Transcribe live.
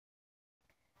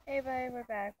Hey everybody, we're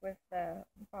back with the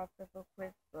Impossible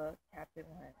Quiz Book, Chapter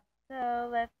 1. So,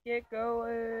 let's get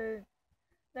going.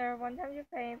 There are 100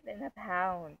 pennies in a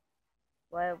pound.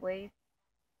 What weighs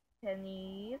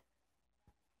pennies?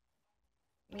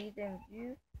 Meat and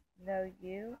juice? No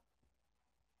you.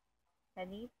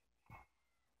 Pennies?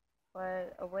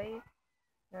 What weighs?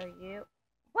 No you.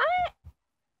 What?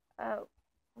 Oh.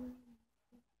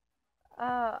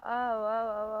 Oh.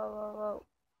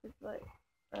 It's like,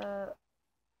 uh.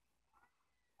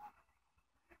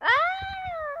 Ah!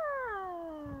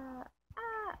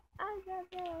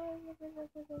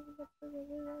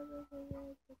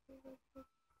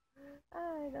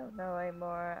 I don't know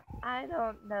anymore. I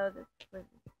don't know this was,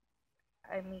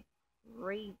 I mean,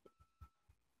 crazy.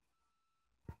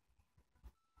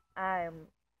 I'm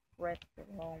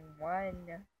resting on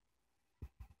one.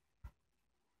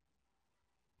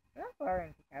 Not far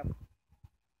into count.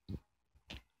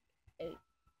 8,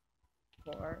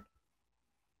 4.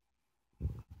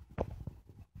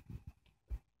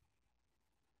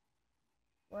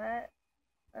 What?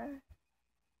 Uh,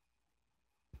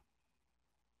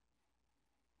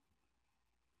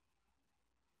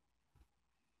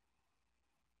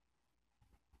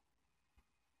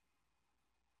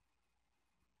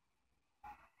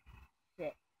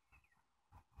 6.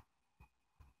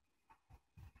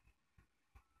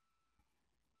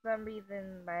 For some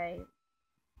reason,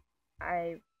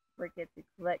 I forget to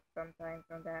click sometimes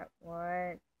on that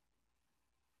one.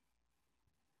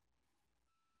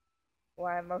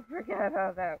 Why am I forget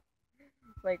about that?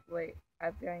 Like, wait,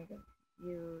 I'm getting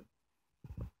confused.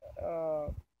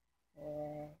 Oh,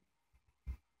 yeah.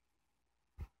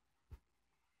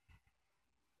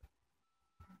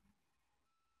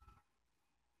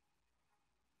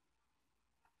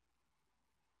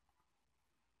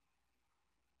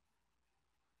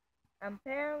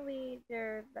 Apparently,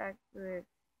 there's actually a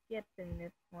skip in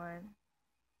this one,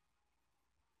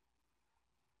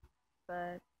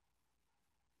 but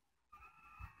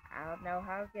I don't know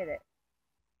how to get it.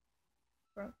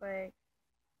 From like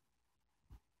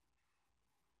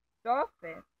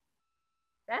dolphin.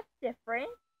 That's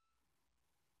different.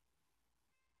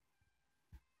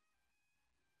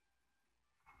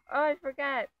 Oh, I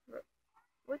forgot.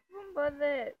 Which one was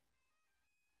it?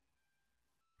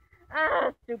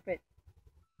 Ah, stupid.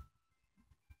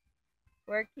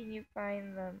 Where can you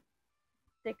find the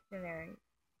dictionary?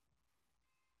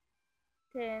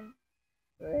 10.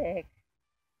 Click.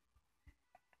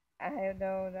 I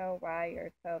don't know why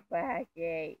you're so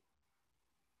laggy.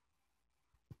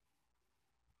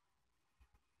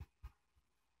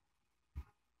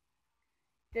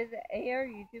 Does AR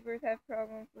YouTubers have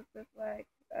problems with this lag?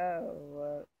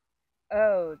 Oh,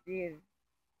 these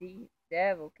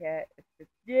devil cat. It's the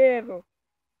devil.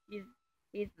 He's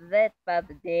he's led by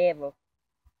the devil.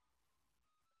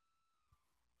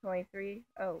 23.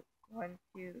 Oh, 1,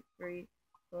 2, 3,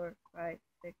 4, 5,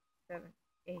 6, 7,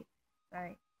 8,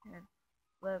 9, 10,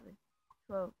 11,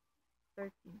 12,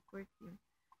 13, 14,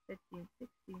 15,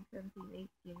 16, 17,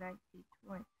 18, 19,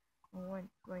 20, 21,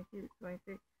 22,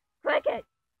 23. Click it!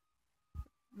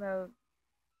 No.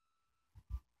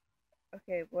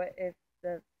 Okay, what is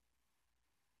the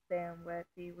Sam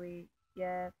Westy we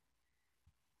guess?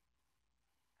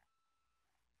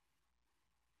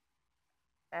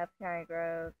 That's kind of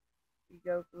gross. You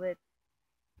go glitch.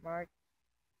 Mark.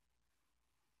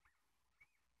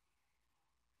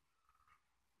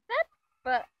 That's,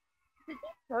 but, did he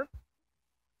burp?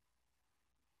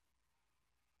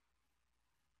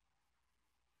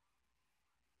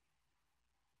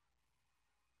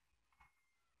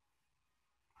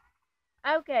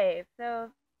 Okay,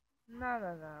 so,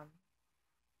 no.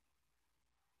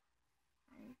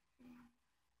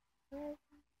 Is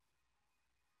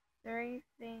there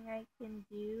anything I can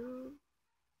do?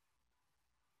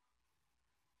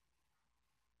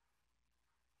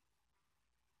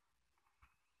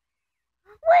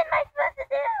 What am I supposed to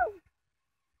do?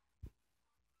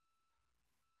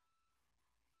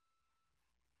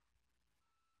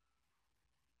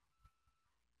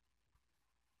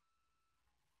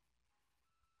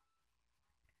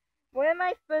 What am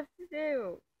I supposed to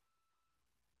do?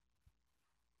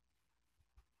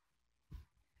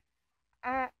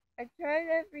 I I tried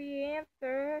every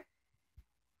answer.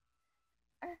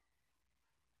 Uh,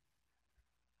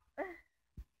 uh,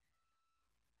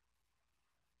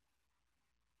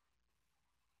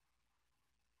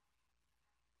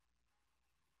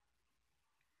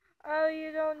 oh,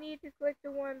 you don't need to click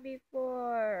the one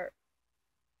before.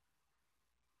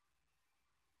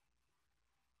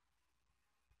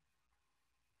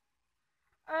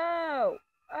 Oh,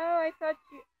 I thought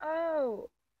you. Oh,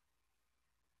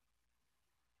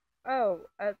 Oh,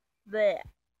 the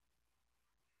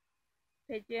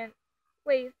pigeon.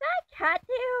 Wait, is that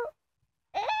cattail?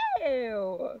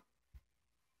 Ew.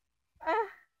 Uh,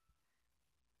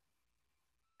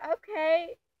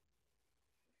 okay.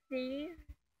 C.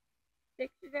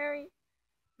 Dictionary.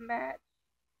 Match.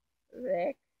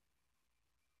 Lick.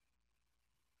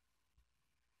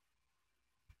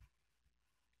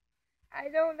 I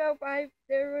don't know why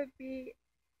there would be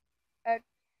a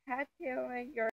cattail in your